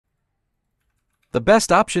The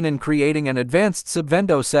best option in creating an advanced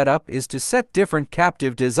subvendo setup is to set different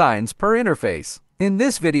captive designs per interface. In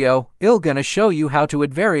this video, I'm gonna show you how to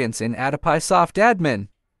add variants in AdoPiSoft admin.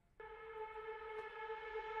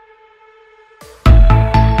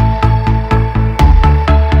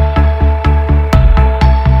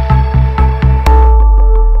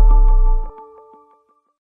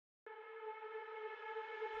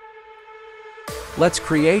 Let's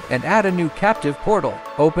create and add a new captive portal.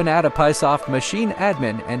 Open AdoPiSoft Machine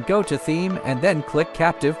Admin and go to Theme and then click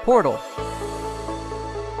Captive Portal.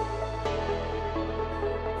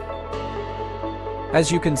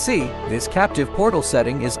 As you can see, this captive portal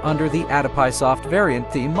setting is under the AdoPiSoft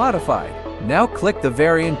variant theme modified. Now click the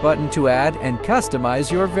variant button to add and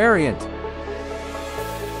customize your variant.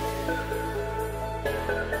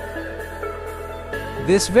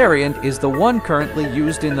 This variant is the one currently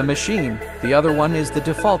used in the machine. The other one is the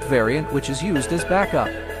default variant, which is used as backup.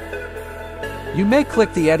 You may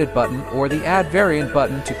click the Edit button or the Add Variant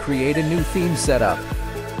button to create a new theme setup.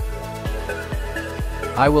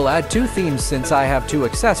 I will add two themes since I have two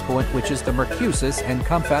access point, which is the 𝗵𝗫𝐶𝗶𝗏 and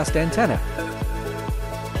𝗀𝗏𝑎𝑠t antenna.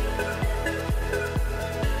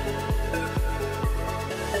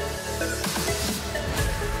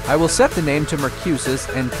 I will set the name to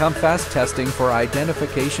𝗵𝗫𝐶𝗶𝗏 and 𝗀𝗏𝑎𝑠t testing for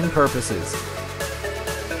identification purposes.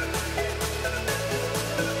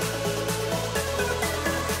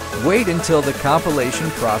 Wait until the compilation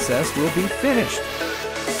process will be finished.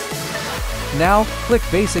 Now, click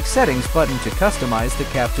Basic Settings button to customize the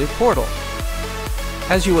captive portal.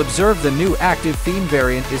 As you observe, the new active theme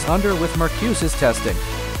variant is under with 𝗵𝗫𝐶𝗶𝗏 testing.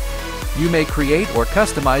 You may create or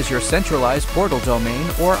customize your centralized portal domain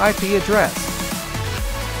or IP address.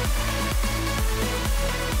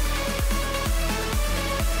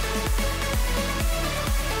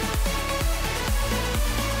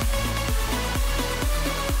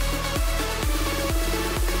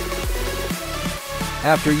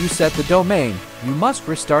 After you set the domain, you must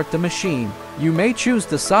restart the machine. You may choose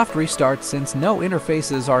the soft restart since no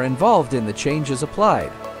interfaces are involved in the changes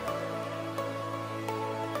applied.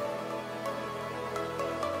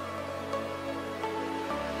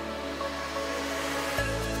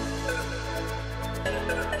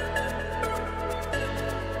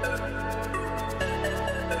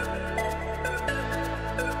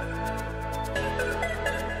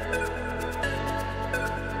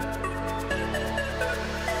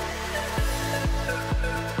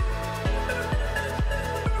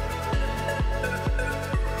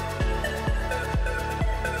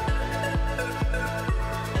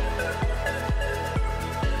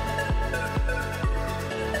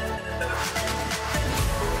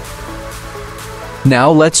 Now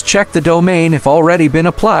let's check the domain if already been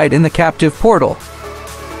applied in the captive portal.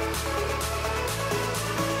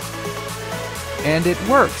 And it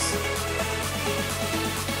works.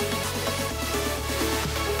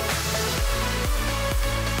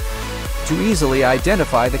 To easily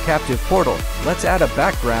identify the captive portal, let's add a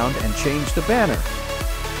background and change the banner.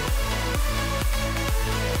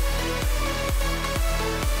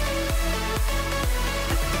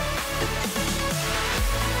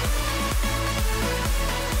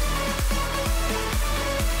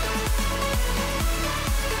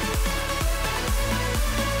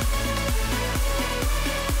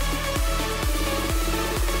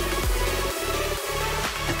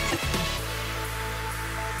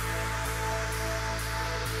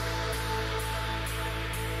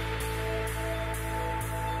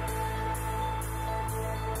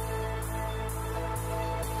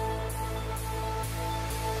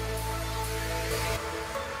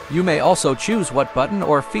 You may also choose what button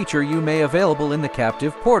or feature you may available in the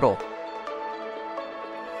captive portal.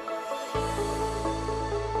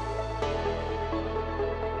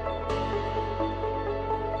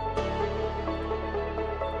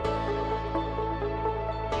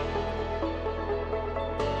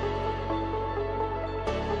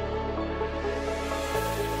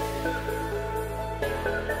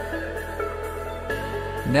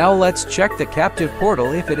 Now let's check the captive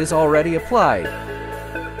portal if it is already applied.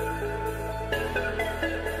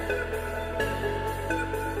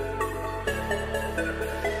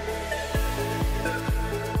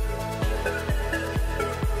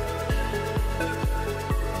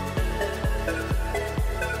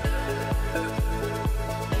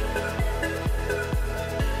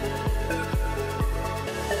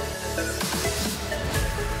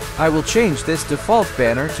 I will change this default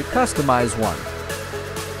banner to customize one.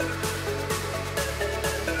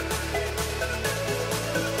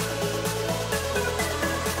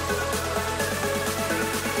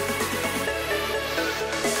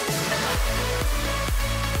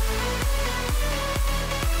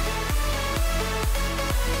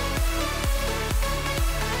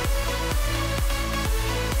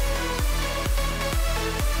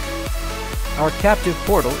 Our captive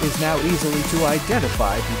portal is now easily to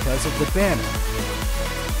identify because of the banner.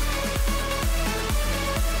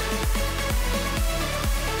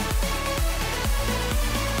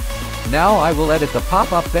 Now I will edit the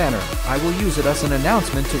pop-up banner. I will use it as an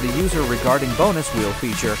announcement to the user regarding bonus wheel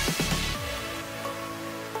feature.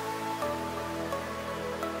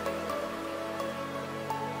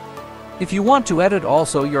 If you want to edit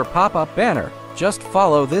also your pop-up banner, just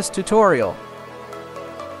follow this tutorial.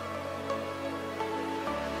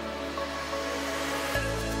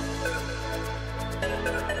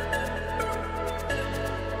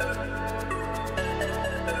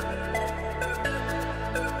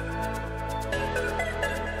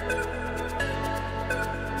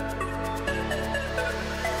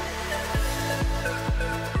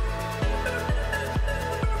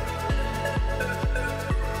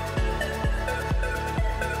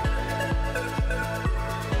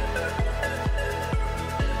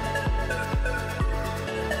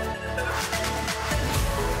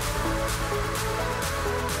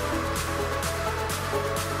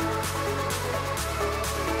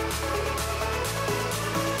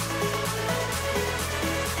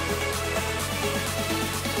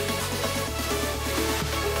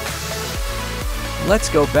 Let's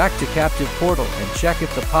go back to Captive Portal and check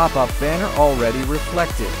if the pop-up banner already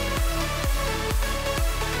reflected.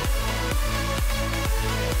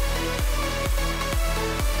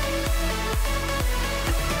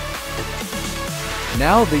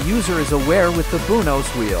 Now the user is aware with the bonus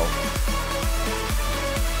wheel.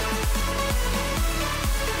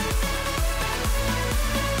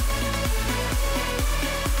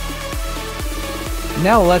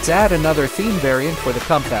 Now let's add another theme variant for the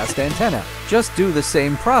compassed antenna. Just do the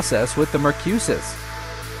same process with the 𝗵𝗫𝗁.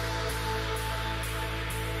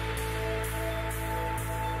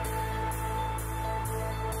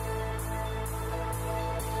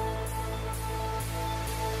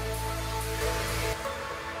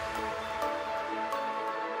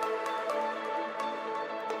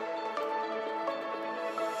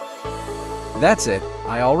 That's it.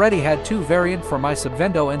 I already had two variants for my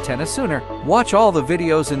subvendo antenna sooner. Watch all the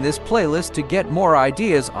videos in this playlist to get more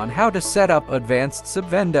ideas on how to set up advanced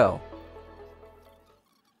subvendo.